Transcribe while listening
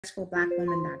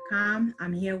successfulblackwoman.com.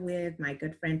 I'm here with my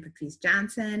good friend Patrice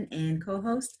Johnson and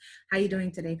co-host. How are you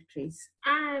doing today, Patrice?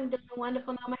 I'm doing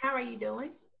wonderful, Norma. How are you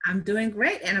doing? I'm doing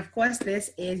great. And of course,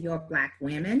 this is Your Black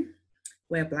Women,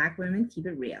 where Black women keep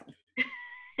it real.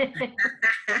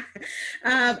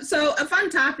 So a fun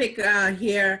topic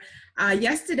here.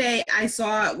 Yesterday, I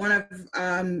saw one of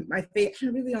my I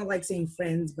really don't like saying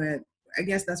friends, but I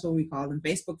guess that's what we call them,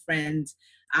 Facebook friends,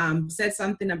 said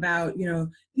something about,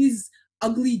 these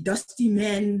ugly, dusty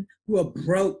men who are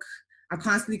broke are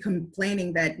constantly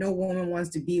complaining that no woman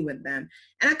wants to be with them.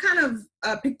 And I kind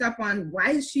of picked up on, why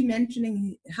is she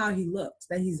mentioning how he looks,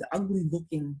 that he's ugly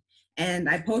looking? And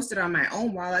I posted on my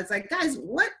own wall. I was like, guys,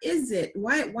 what is it?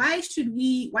 Why should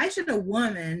a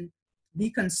woman be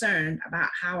concerned about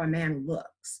how a man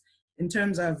looks in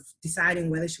terms of deciding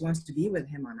whether she wants to be with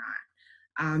him or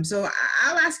not? So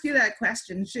I'll ask you that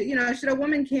question. Should a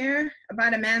woman care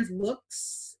about a man's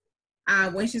looks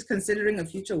when she's considering a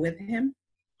future with him?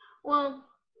 Well,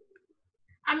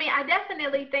 I mean, I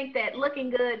definitely think that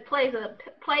looking good plays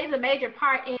a major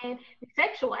part in the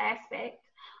sexual aspect.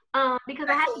 Because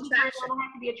I have to be kind, I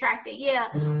have to be attracted, yeah.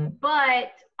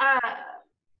 But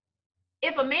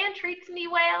if a man treats me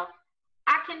well,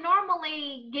 I can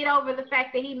normally get over the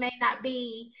fact that he may not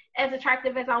be as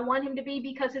attractive as I want him to be,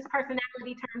 because his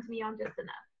personality turns me on just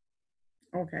enough.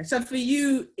 Okay, so for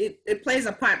you, it plays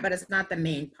a part, but it's not the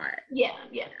main part. Yeah.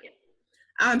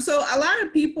 So a lot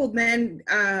of people then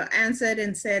answered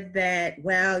and said that,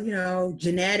 well,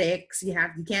 genetics, you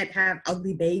can't have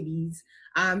ugly babies,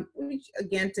 which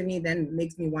again to me then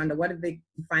makes me wonder, what are they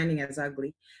defining as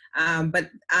ugly? But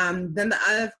then the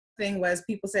other thing was,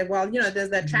 people said, well, there's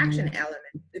the attraction element.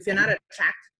 If you're not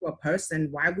attracted to a person,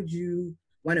 why would you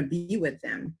want to be with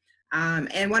them?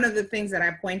 And one of the things that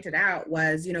I pointed out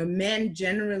was, men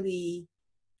generally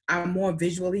are more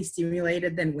visually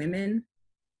stimulated than women.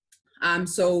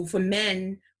 So for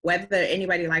men, whether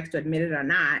anybody likes to admit it or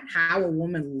not, how a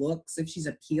woman looks, if she's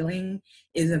appealing,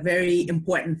 is a very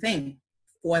important thing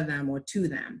for them or to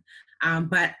them.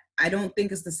 But I don't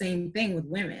think it's the same thing with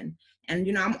women. And,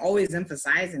 I'm always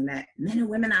emphasizing that men and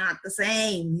women are not the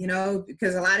same,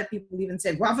 because a lot of people even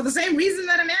said, well, for the same reason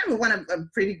that a man would want a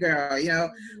pretty girl,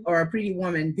 or a pretty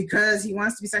woman, because he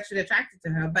wants to be sexually attracted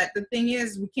to her. But the thing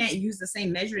is, we can't use the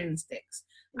same measuring sticks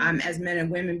as men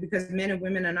and women, because men and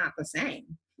women are not the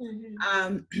same.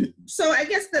 So I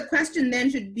guess the question then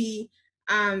should be,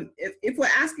 if we're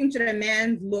asking, should a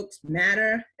man's looks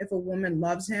matter if a woman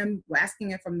loves him? We're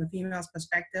asking it from the female's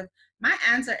perspective. My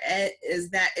answer is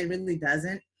that it really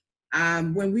doesn't.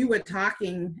 When we were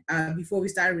talking before we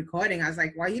started recording, I was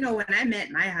like, well, when I met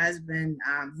my husband,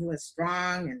 he was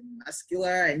strong and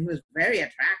muscular and he was very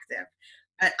attractive.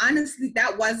 But honestly,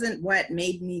 that wasn't what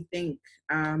made me think,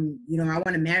 I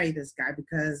want to marry this guy,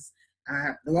 because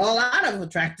there were a lot of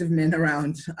attractive men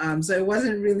around. So it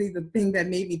wasn't really the thing that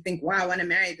made me think, wow, I want to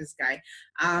marry this guy.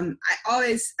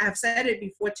 I've said it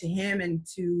before to him and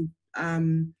to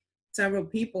several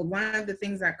people. One of the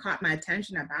things that caught my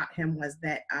attention about him was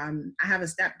that I have a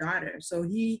stepdaughter. So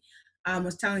he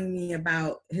was telling me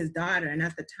about his daughter, and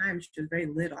at the time she was very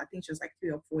little. I think she was like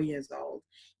 3 or 4 years old,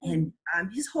 and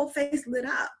his whole face lit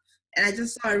up. And I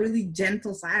just saw a really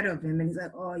gentle side of him. And he's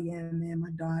like, oh, yeah, man,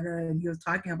 my daughter. And he was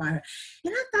talking about her.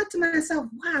 And I thought to myself,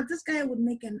 wow, this guy would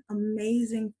make an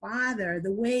amazing father.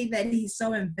 The way that he's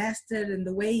so invested and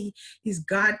the way his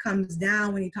God comes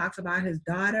down when he talks about his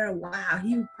daughter, wow,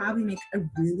 he would probably make a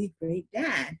really great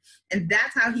dad. And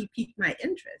that's how he piqued my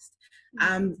interest.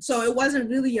 So it wasn't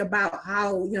really about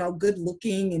how, good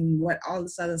looking and what all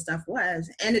this other stuff was.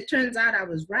 And it turns out I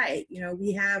was right.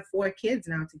 We have 4 kids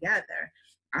now together.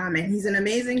 And he's an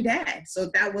amazing dad. So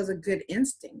that was a good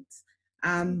instinct.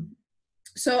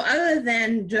 So other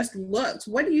than just looks,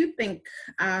 what do you think?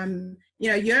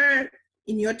 You're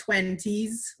in your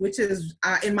 20s, which is,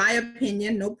 in my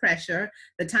opinion, no pressure,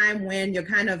 the time when you're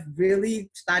kind of really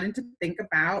starting to think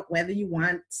about whether you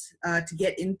want to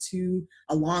get into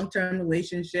a long-term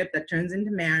relationship that turns into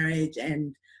marriage.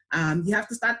 And you have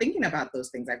to start thinking about those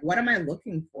things. Like, what am I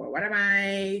looking for? What am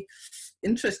I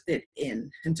interested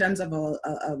in terms of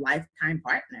a lifetime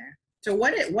partner? So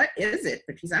what is it,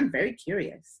 Patrice? I'm very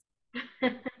curious.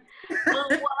 Well,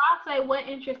 I'll say what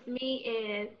interests me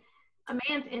is a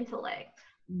man's intellect,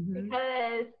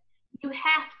 because you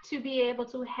have to be able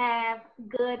to have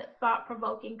good,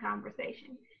 thought-provoking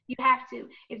conversation. You have to.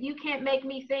 If you can't make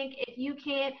me think, if you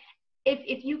can't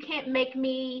make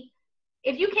me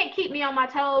if you can't keep me on my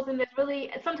toes, and there's really,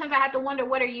 sometimes I have to wonder,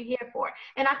 what are you here for?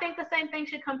 And I think the same thing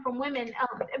should come from women.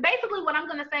 Basically, what I'm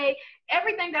going to say,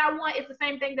 everything that I want is the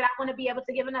same thing that I want to be able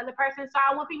to give another person. So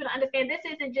I want people to understand this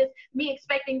isn't just me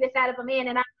expecting this out of a man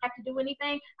and I don't have to do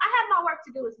anything. I have my work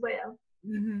to do as well.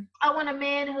 Mm-hmm. I want a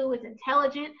man who is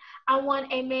intelligent. I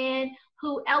want a man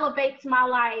who elevates my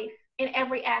life in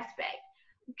every aspect.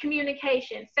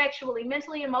 Communication, sexually,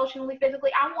 mentally, emotionally,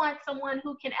 physically. I want someone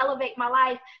who can elevate my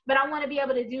life, but I want to be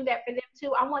able to do that for them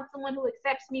too. I want someone who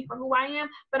accepts me for who I am,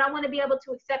 but I want to be able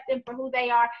to accept them for who they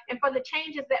are and for the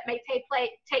changes that may take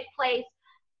place,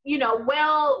 you know,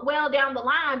 well down the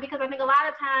line. Because I think a lot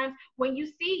of times when you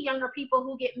see younger people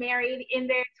who get married in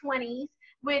their 20s,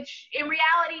 which in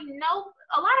reality,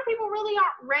 a lot of people really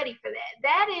aren't ready for that.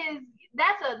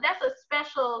 That's a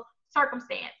special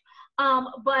circumstance.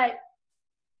 But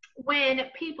when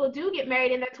people do get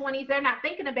married in their 20s, they're not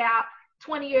thinking about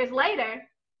 20 years later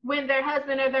when their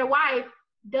husband or their wife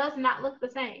does not look the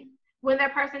same, when their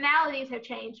personalities have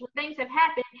changed, when things have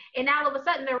happened, and now all of a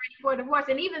sudden they're ready for a divorce.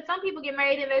 And even some people get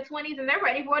married in their 20s and they're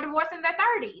ready for a divorce in their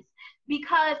 30s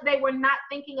because they were not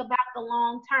thinking about the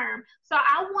long term. So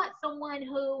I want someone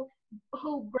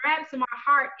who grabs my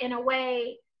heart in a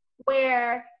way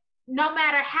where no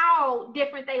matter how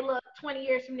different they look 20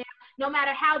 years from now, no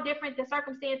matter how different the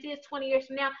circumstance is 20 years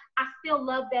from now, I still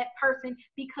love that person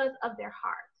because of their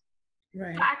heart.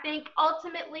 Right. So I think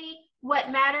ultimately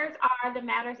what matters are the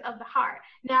matters of the heart.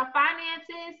 Now,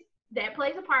 finances, that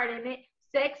plays a part in it.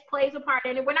 Sex plays a part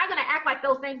in it. We're not going to act like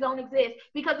those things don't exist,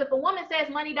 because if a woman says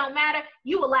money don't matter,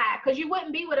 you a lie, because you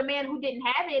wouldn't be with a man who didn't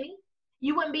have any.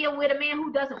 You wouldn't be with a man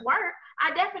who doesn't work.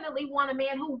 I definitely want a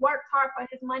man who works hard for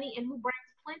his money and who brings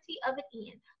plenty of it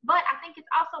in. But I think it's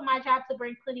also my job to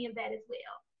bring plenty of that as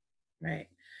well. Right.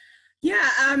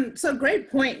 Yeah. So great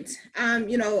point.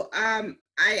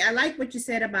 I like what you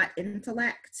said about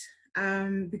intellect,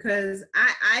 because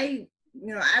I've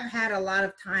had a lot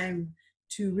of time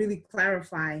to really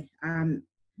clarify,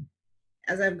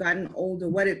 as I've gotten older,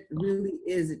 what it really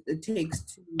is it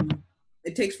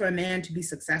takes for a man to be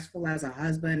successful as a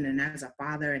husband and as a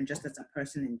father and just as a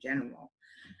person in general.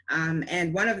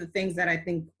 And one of the things that I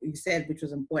think you said, which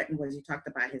was important, was you talked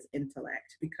about his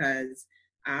intellect, because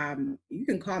you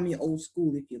can call me old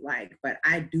school if you like, but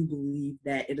I do believe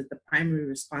that it is the primary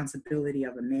responsibility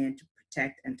of a man to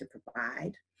protect and to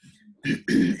provide.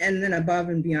 And then above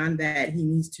and beyond that, he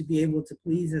needs to be able to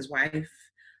please his wife.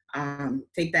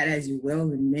 Take that as you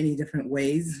will in many different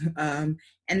ways. And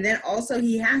then also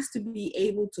he has to be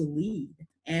able to lead.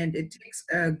 And it takes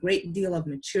a great deal of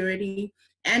maturity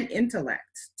and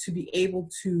intellect to be able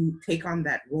to take on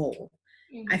that role.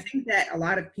 Mm-hmm. I think that a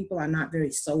lot of people are not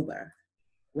very sober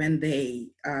when they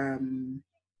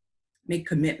make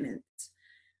commitments.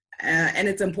 And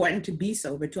it's important to be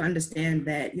sober, to understand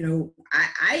that,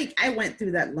 I went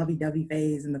through that lovey-dovey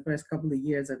phase in the first couple of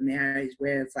years of marriage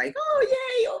where it's like, oh,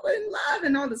 yay, over in love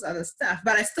and all this other stuff.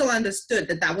 But I still understood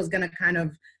that was going to kind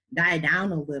of die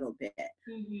down a little bit.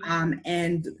 Mm-hmm.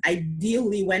 And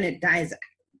ideally when it dies,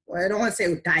 well, I don't want to say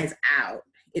it dies out,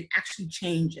 it actually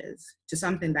changes to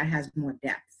something that has more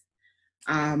depth.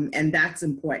 And that's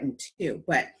important too.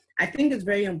 But I think it's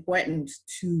very important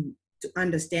to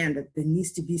understand that there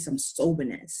needs to be some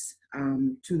soberness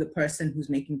to the person who's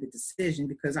making the decision,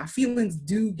 because our feelings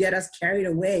do get us carried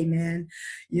away, man.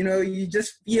 You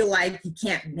just feel like you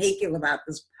can't make it without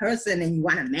this person, and you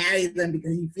want to marry them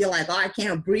because you feel like, oh, I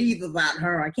can't breathe without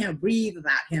her, I can't breathe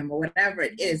without him, or whatever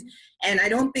it is. And I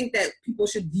don't think that people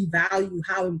should devalue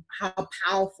how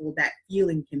powerful that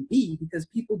feeling can be, because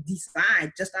people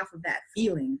decide just off of that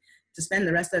feeling to spend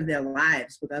the rest of their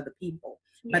lives with other people.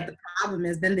 Yeah. But the problem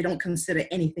is then they don't consider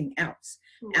anything else.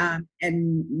 Mm-hmm.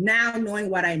 And now, knowing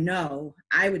what I know,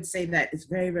 I would say that it's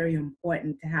very, very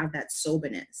important to have that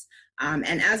soberness. And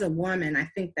as a woman, I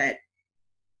think that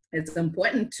it's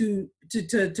important to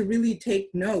really take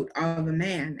note of a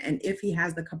man, and if he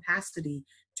has the capacity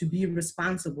to be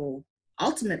responsible,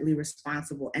 ultimately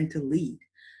responsible, and to lead.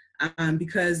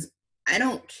 Because I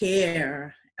don't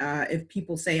care if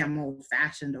people say I'm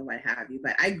old-fashioned or what have you,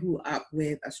 but I grew up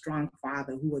with a strong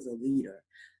father who was a leader.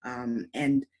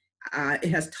 And it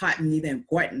has taught me the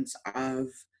importance of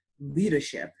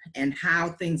leadership and how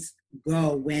things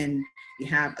go when you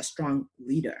have a strong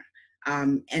leader.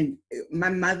 And my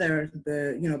mother,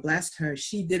 bless her,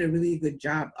 she did a really good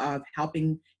job of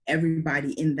helping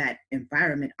everybody in that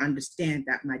environment understand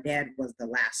that my dad was the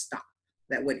last stop,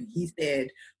 that what he said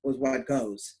was what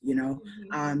goes,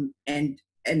 Mm-hmm.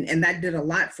 And that did a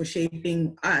lot for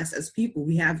shaping us as people.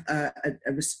 We have a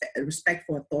respect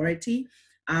for authority.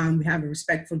 We have a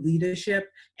respect for leadership,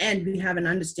 and we have an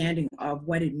understanding of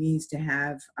what it means to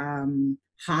have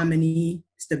harmony,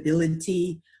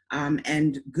 stability,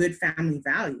 and good family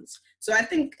values. So I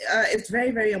think it's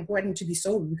very, very important to be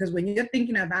sober, because when you're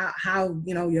thinking about how,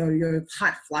 you know, your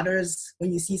heart flutters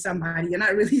when you see somebody, you're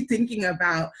not really thinking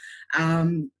about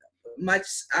much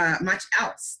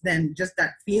else than just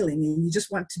that feeling, and you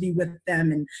just want to be with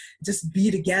them and just be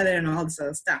together and all this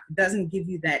other stuff. It doesn't give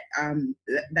you that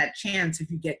that chance, if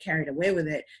you get carried away with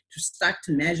it, to start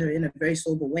to measure in a very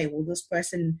sober way. Will this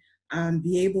person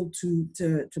be able to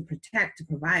protect, to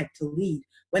provide, to lead?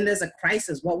 When there's a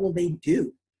crisis, what will they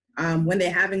do? When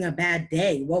they're having a bad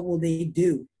day, what will they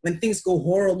do? When things go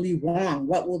horribly wrong,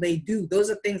 what will they do?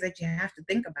 Those are things that you have to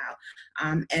think about.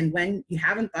 And when you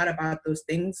haven't thought about those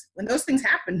things, when those things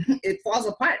happen, it falls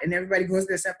apart and everybody goes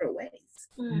their separate ways.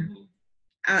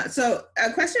 Mm-hmm. So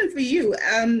a question for you,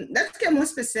 let's get more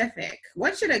specific.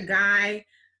 What should a guy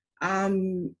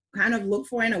kind of look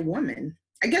for in a woman?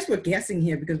 I guess we're guessing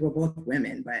here because we're both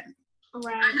women, but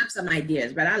right. I have some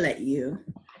ideas, but I'll let you.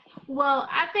 Well,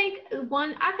 I think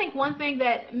one thing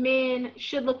that men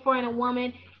should look for in a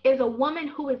woman is a woman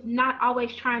who is not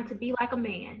always trying to be like a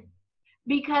man.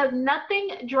 Because nothing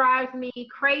drives me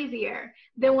crazier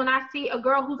than when I see a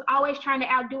girl who's always trying to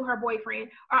outdo her boyfriend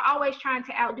or always trying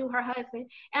to outdo her husband.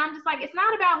 And I'm just like, it's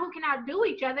not about who can outdo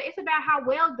each other. It's about how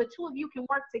well the two of you can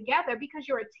work together, because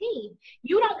you're a team.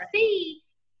 You don't see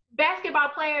basketball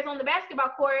players on the basketball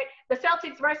court, the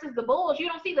Celtics versus the Bulls. You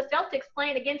don't see the Celtics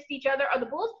playing against each other or the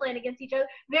Bulls playing against each other.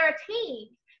 They're a team.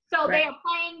 So They are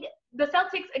playing the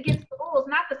Celtics against the Bulls,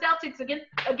 not the Celtics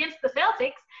against the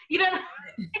Celtics. You know?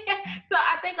 So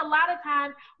I think a lot of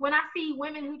times when I see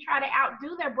women who try to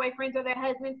outdo their boyfriends or their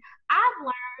husbands, I've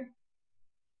learned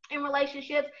in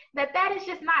relationships that is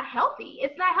just not healthy.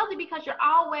 It's not healthy because you're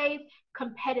always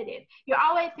competitive. You're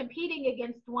always competing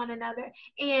against one another.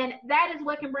 And that is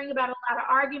what can bring about a lot of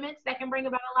arguments, that can bring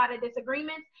about a lot of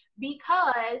disagreements,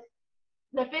 because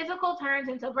the physical turns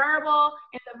into verbal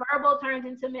and the verbal turns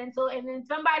into mental, and then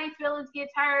somebody's feelings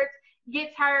gets hurt,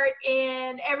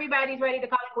 and everybody's ready to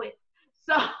call it quits.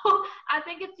 So I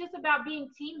think it's just about being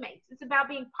teammates. It's about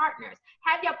being partners.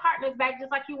 Have your partner's back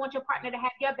just like you want your partner to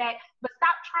have your back, but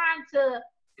stop trying to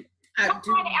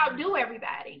outdo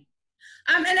everybody.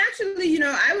 And actually, you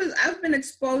know, I've been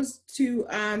exposed to,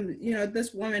 you know,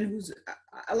 this woman who's,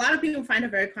 a lot of people find her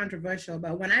very controversial,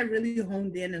 but when I really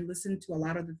honed in and listened to a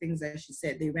lot of the things that she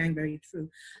said, they rang very true.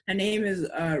 Her name is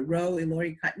Ro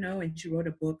Ilori Kutno, and she wrote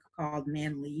a book called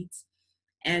Man Leads.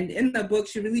 And in the book,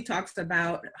 she really talks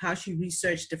about how she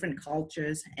researched different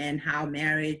cultures and how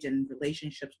marriage and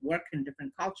relationships work in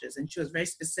different cultures. And she was very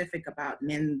specific about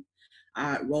men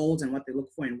roles and what they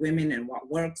look for in women and what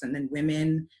works, and then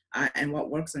women and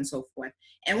what works and so forth.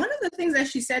 And one of the things that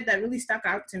she said that really stuck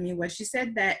out to me was she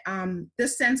said that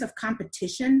this sense of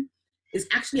competition is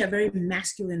actually a very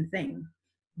masculine thing.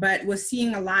 But we're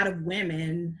seeing a lot of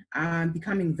women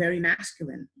becoming very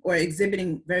masculine or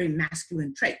exhibiting very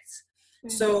masculine traits.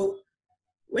 Mm-hmm. So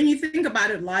when you think about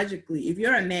it logically, if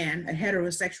you're a man, a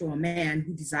heterosexual man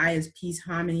who desires peace,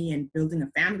 harmony, and building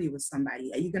a family with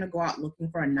somebody, are you going to go out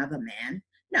looking for another man?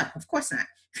 No, of course not.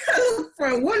 Look for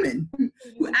a woman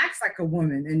who acts like a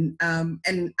woman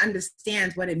and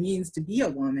understands what it means to be a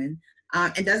woman,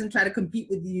 and doesn't try to compete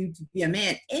with you to be a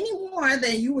man any more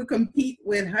than you would compete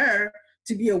with her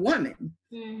to be a woman.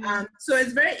 Mm-hmm. So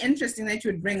it's very interesting that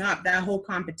you would bring up that whole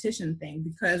competition thing,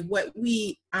 because what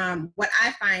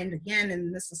I find again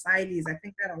in this society is I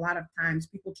think that a lot of times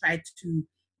people try to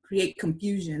create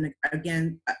confusion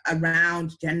again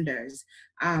around genders.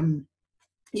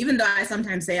 Even though I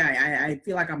sometimes say I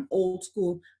feel like I'm old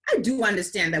school, I do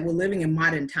understand that we're living in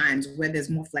modern times where there's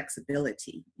more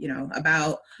flexibility, you know,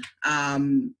 about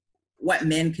what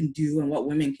men can do and what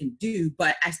women can do.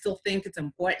 But I still think it's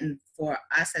important for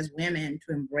us as women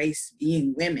to embrace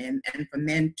being women, and for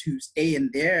men to stay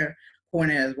in their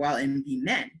corner as well and be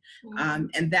men. Mm-hmm.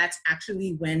 And that's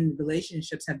actually when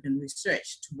relationships have been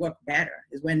researched to work better,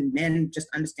 is when men just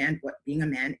understand what being a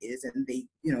man is and they,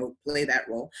 you know, play that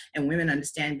role, and women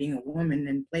understand being a woman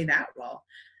and play that role.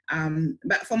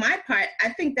 But for my part, I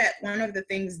think that one of the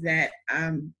things that,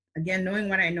 again, knowing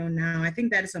what I know now, I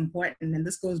think that it's important, and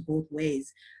this goes both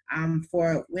ways,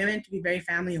 for women to be very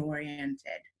family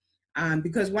oriented.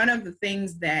 Because one of the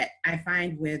things that I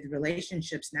find with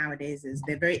relationships nowadays is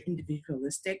they're very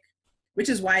individualistic, which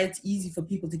is why it's easy for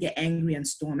people to get angry and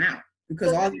storm out.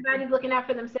 Because everybody's looking out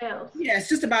for themselves. Yeah, it's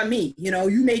just about me. You know,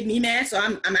 you made me mad, so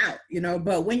I'm out. You know,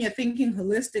 but when you're thinking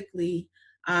holistically,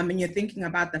 and you're thinking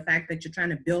about the fact that you're trying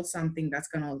to build something that's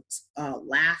going to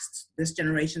last this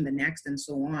generation, the next, and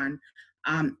so on,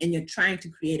 and you're trying to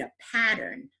create a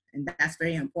pattern, and that's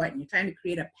very important. You're trying to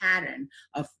create a pattern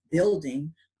of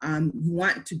building. You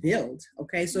want to build,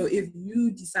 okay? So if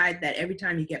you decide that every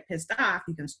time you get pissed off,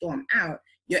 you can storm out,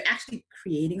 you're actually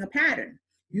creating a pattern.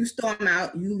 You storm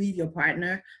out, you leave your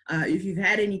partner. If you've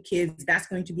had any kids, that's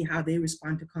going to be how they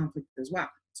respond to conflict as well.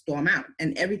 Storm out,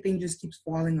 and everything just keeps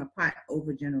falling apart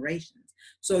over generations.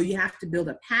 So you have to build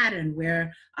a pattern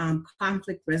where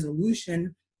conflict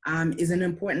resolution is an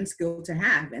important skill to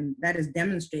have, and that is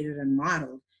demonstrated and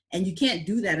modeled. And you can't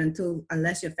do that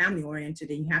unless you're family oriented,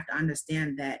 and you have to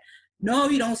understand that no,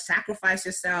 you don't sacrifice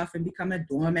yourself and become a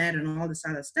doormat and all this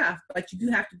other stuff, but you do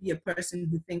have to be a person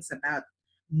who thinks about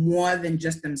more than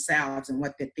just themselves and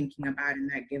what they're thinking about in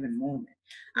that given moment,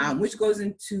 which goes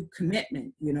into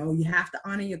commitment. You know, you have to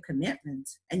honor your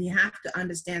commitments, and you have to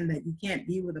understand that you can't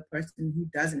be with a person who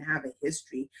doesn't have a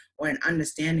history or an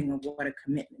understanding of what a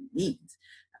commitment means.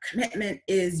 A commitment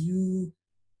is you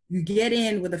get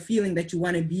in with a feeling that you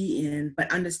want to be in, but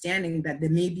understanding that there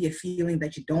may be a feeling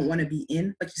that you don't want to be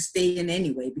in, but you stay in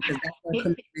anyway, because that's what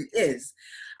commitment is.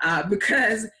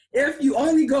 Because if you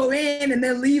only go in and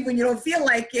then leave when you don't feel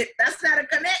like it, that's not a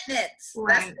commitment.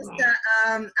 Right, that's just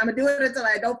I'm gonna do it until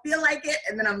I don't feel like it,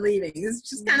 and then I'm leaving. It's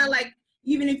just kind of like,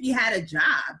 even if you had a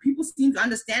job, people seem to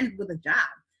understand it with a job.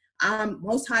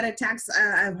 Most heart attacks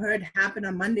I've heard happen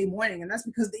on Monday morning, and that's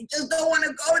because they just don't want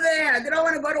to go there. They don't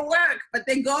want to go to work, but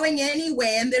they're going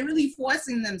anyway, and they're really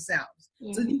forcing themselves.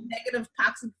 So these negative,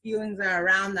 toxic feelings are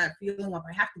around that feeling of,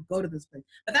 I have to go to this place.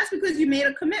 But that's because you made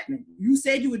a commitment. You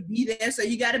said you would be there, so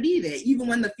you got to be there, even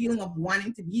when the feeling of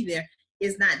wanting to be there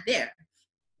is not there.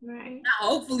 Right. Now,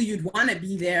 hopefully you'd want to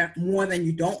be there more than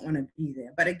you don't want to be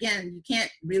there. But again, you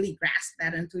can't really grasp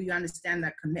that until you understand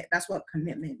that that's what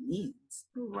commitment means.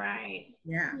 Right.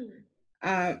 Yeah.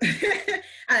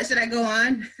 Should I go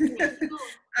on?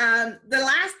 The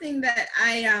last thing that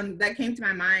that came to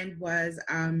my mind was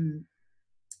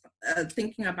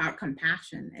thinking about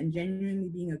compassion and genuinely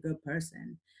being a good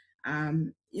person.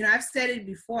 You know, I've said it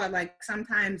before, like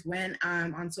sometimes when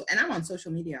and I'm on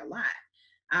social media a lot.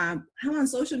 I'm on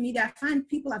social media, I find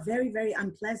people are very, very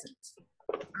unpleasant.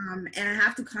 And I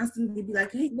have to constantly be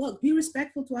like, hey, look, be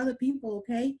respectful to other people,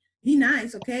 okay? Be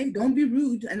nice, okay? Don't be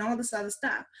rude and all this other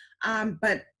stuff.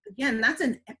 But again, that's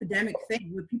an epidemic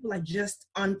thing where people are just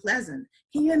unpleasant.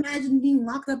 Can you imagine being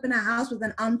locked up in a house with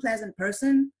an unpleasant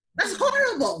person? That's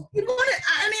horrible.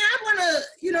 I want to,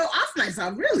 you know, off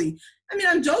myself, really. I mean,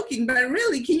 I'm joking, but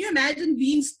really, can you imagine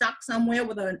being stuck somewhere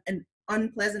with an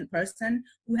unpleasant person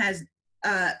who has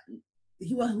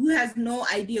no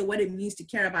idea what it means to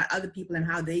care about other people and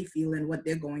how they feel and what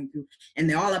they're going through, and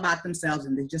they're all about themselves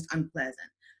and they're just unpleasant.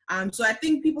 So I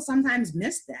think people sometimes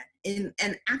miss that, and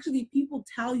actually people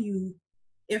tell you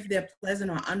if they're pleasant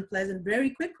or unpleasant very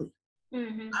quickly.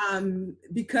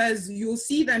 Because you'll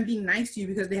see them being nice to you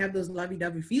because they have those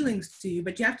lovey-dovey feelings to you,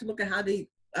 but you have to look at how they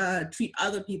treat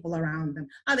other people around them,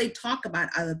 how they talk about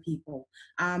other people,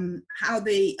 how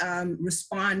they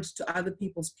respond to other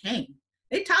people's pain.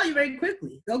 They tell you very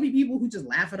quickly. There'll be people who just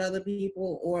laugh at other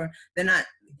people, or they're not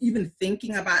even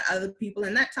thinking about other people,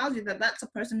 and that tells you that that's a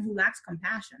person who lacks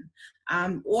compassion.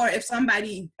 Or if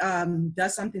somebody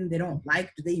does something they don't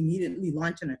like, do they immediately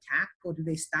launch an attack, or do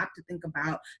they stop to think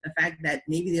about the fact that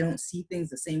maybe they don't see things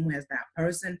the same way as that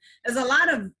person? There's a lot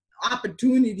of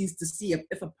opportunities to see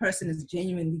if a person is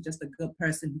genuinely just a good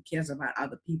person who cares about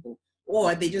other people,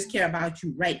 or they just care about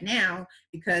you right now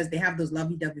because they have those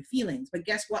lovey-dovey feelings. But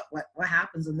guess what? What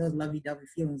happens when those lovey-dovey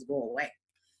feelings go away?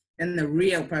 Then the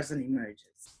real person emerges.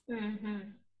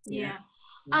 Yeah.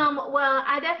 Well,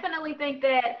 I definitely think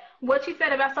that what you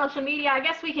said about social media, I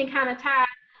guess we can kind of tie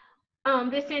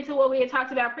this into what we had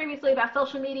talked about previously about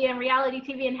social media and reality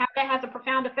TV and how that has a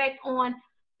profound effect on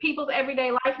people's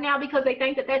everyday life now because they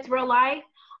think that that's real life.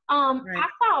 Right. I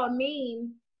saw a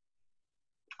meme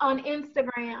on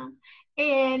Instagram,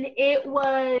 and it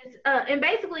was and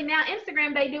basically now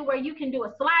Instagram, they do where you can do a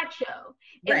slideshow,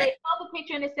 and they saw the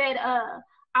picture and it said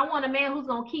I want a man who's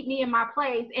gonna keep me in my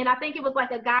place. And I think it was like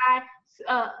a guy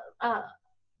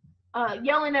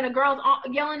yelling in a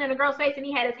girl's face, and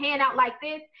he had his hand out like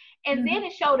this, and then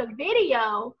it showed a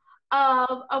video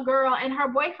of a girl and her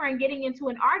boyfriend getting into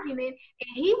an argument, and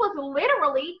he was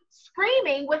literally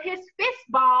screaming with his fist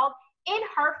balled in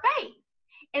her face.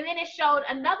 And then it showed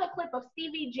another clip of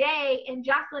Stevie J and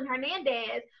Jocelyn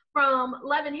Hernandez from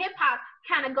Love and Hip Hop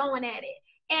kind of going at it.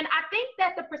 And I think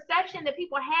that the perception that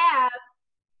people have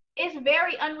is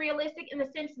very unrealistic in the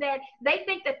sense that they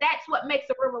think that that's what makes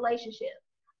a real relationship.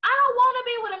 I don't want to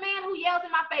be with a man who yells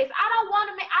in my face. I don't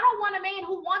want a man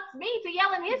who wants me to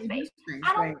yell in his face.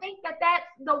 I don't think that that's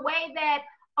the way that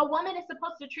a woman is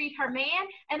supposed to treat her man,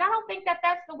 and I don't think that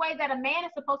that's the way that a man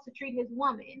is supposed to treat his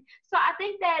woman. So I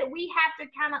think that we have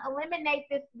to kind of eliminate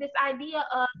this idea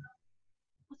of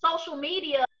social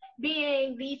media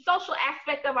being the social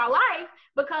aspect of our life,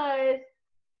 because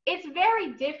it's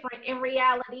very different in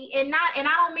reality, and I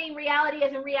don't mean reality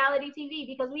as in reality TV,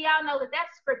 because we all know that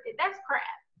that's scripted, that's crap.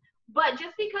 But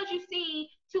just because you see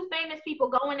two famous people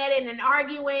going at it and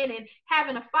arguing and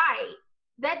having a fight,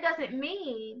 that doesn't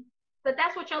mean that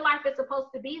that's what your life is supposed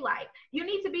to be like. You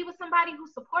need to be with somebody who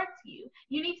supports you.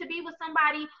 You need to be with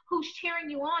somebody who's cheering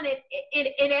you on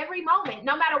in every moment,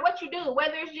 no matter what you do,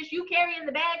 whether it's just you carrying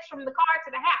the bags from the car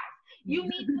to the house. You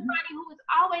need somebody who is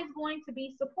always going to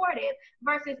be supportive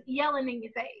versus yelling in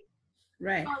your face.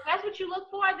 Right. So if that's what you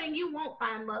look for, then you won't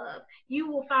find love. You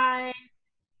will find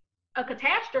a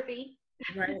catastrophe.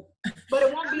 Right. But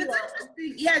it won't be love.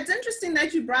 Yeah, it's interesting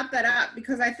that you brought that up,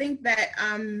 because I think that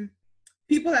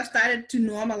people have started to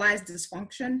normalize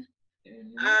dysfunction.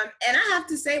 And I have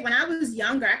to say, when I was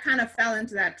younger, I kind of fell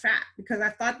into that trap, because I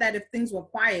thought that if things were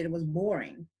quiet, it was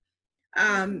boring.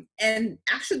 And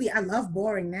actually, I love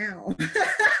boring now.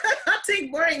 I'll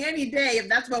take boring any day if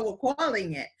that's what we're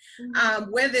calling it.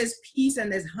 Where there's peace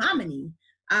and there's harmony,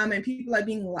 and people are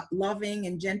being loving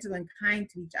and gentle and kind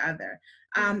to each other.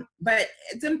 But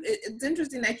it's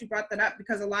interesting that you brought that up,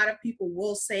 because a lot of people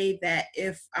will say that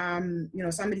if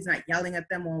somebody's not yelling at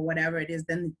them or whatever it is,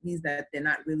 then it means that they're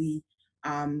not really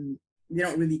they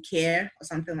don't really care or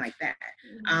something like that.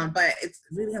 But it's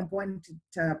really important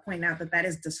to point out that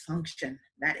is dysfunction.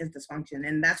 That is dysfunction.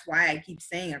 And that's why I keep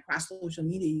saying across social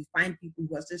media, you find people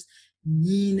who are just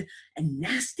mean and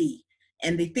nasty,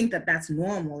 and they think that that's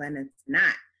normal, and it's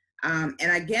not.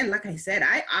 And again, like I said,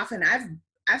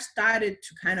 I've started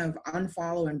to kind of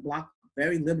unfollow and block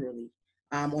very liberally,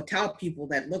 or tell people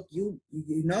that, look,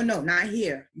 no, not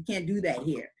here. You can't do that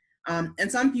here.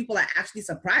 And some people are actually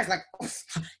surprised, like,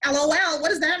 LOL, what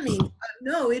does that mean?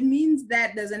 No, it means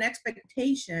that there's an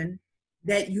expectation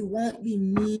that you won't be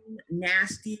mean,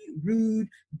 nasty, rude,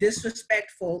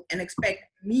 disrespectful, and expect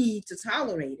me to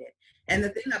tolerate it. And the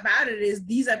thing about it is,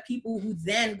 these are people who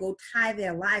then go tie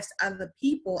their lives to other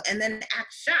people and then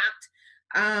act shocked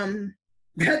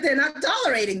that they're not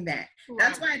tolerating that. Right.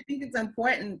 That's why I think it's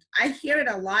important. I hear it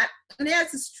a lot. And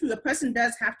yes, it's true. A person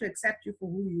does have to accept you for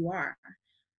who you are.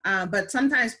 But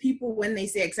sometimes people, when they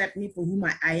say accept me for whom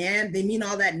I am, they mean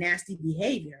all that nasty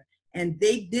behavior. And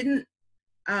they didn't,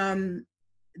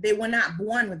 they were not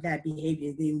born with that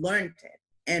behavior. They learned it.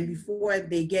 And before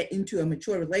they get into a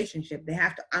mature relationship, they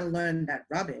have to unlearn that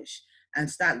rubbish and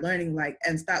start learning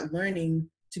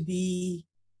to be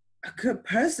a good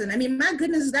person. I mean, my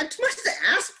goodness, is that too much to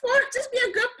ask for? Just be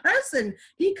a good person.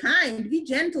 Be kind, be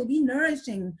gentle, be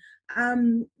nourishing,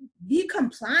 be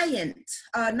compliant,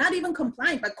 not even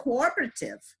compliant, but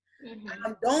cooperative.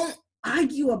 Don't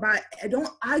argue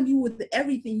with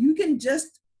everything. You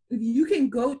can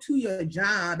go to your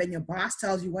job and your boss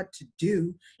tells you what to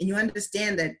do, and you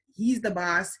understand that he's the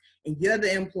boss and you're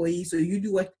the employee, so you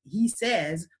do what he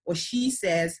says or she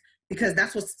says, because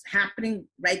that's what's happening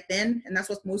right then, and that's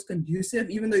what's most conducive,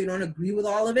 even though you don't agree with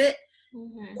all of it.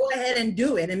 Go ahead and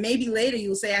do it. And maybe later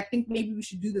you'll say, I think maybe we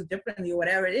should do this differently, or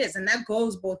whatever it is. And that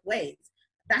goes both ways.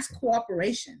 That's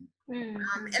cooperation.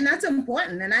 And that's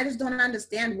important. And I just don't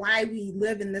understand why we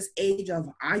live in this age of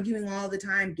arguing all the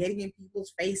time, getting in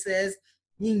people's faces,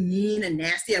 being mean and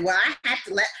nasty. And well, I had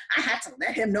to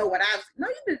let him know what I was. No,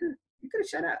 you didn't. You could have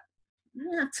shut up. You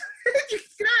don't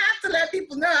have to let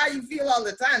people know how you feel all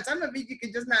the time. Some of it you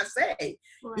can just not say,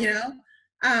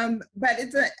 But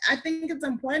I think it's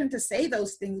important to say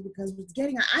those things, because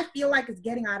I feel like it's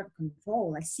getting out of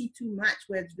control. I see too much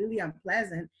where it's really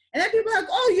unpleasant. And then people are like,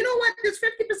 oh, you know what? There's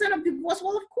 50% of divorce.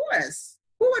 Well, of course.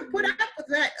 Who would put up with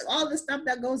that, all the stuff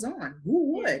that goes on?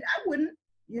 Who would? I wouldn't,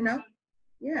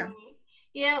 Yeah.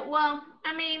 Yeah, well,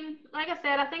 I mean, like I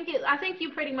said, I think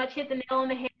you pretty much hit the nail on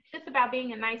the head. It's just about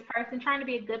being a nice person, trying to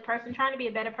be a good person, trying to be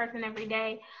a better person every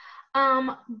day.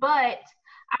 But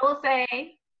I will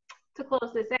say, to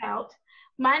close this out,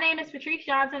 my name is Patrice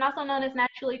Johnson, also known as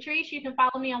Naturally Trice. You can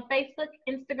follow me on Facebook,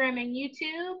 Instagram, and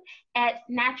YouTube at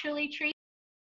Naturally Trice.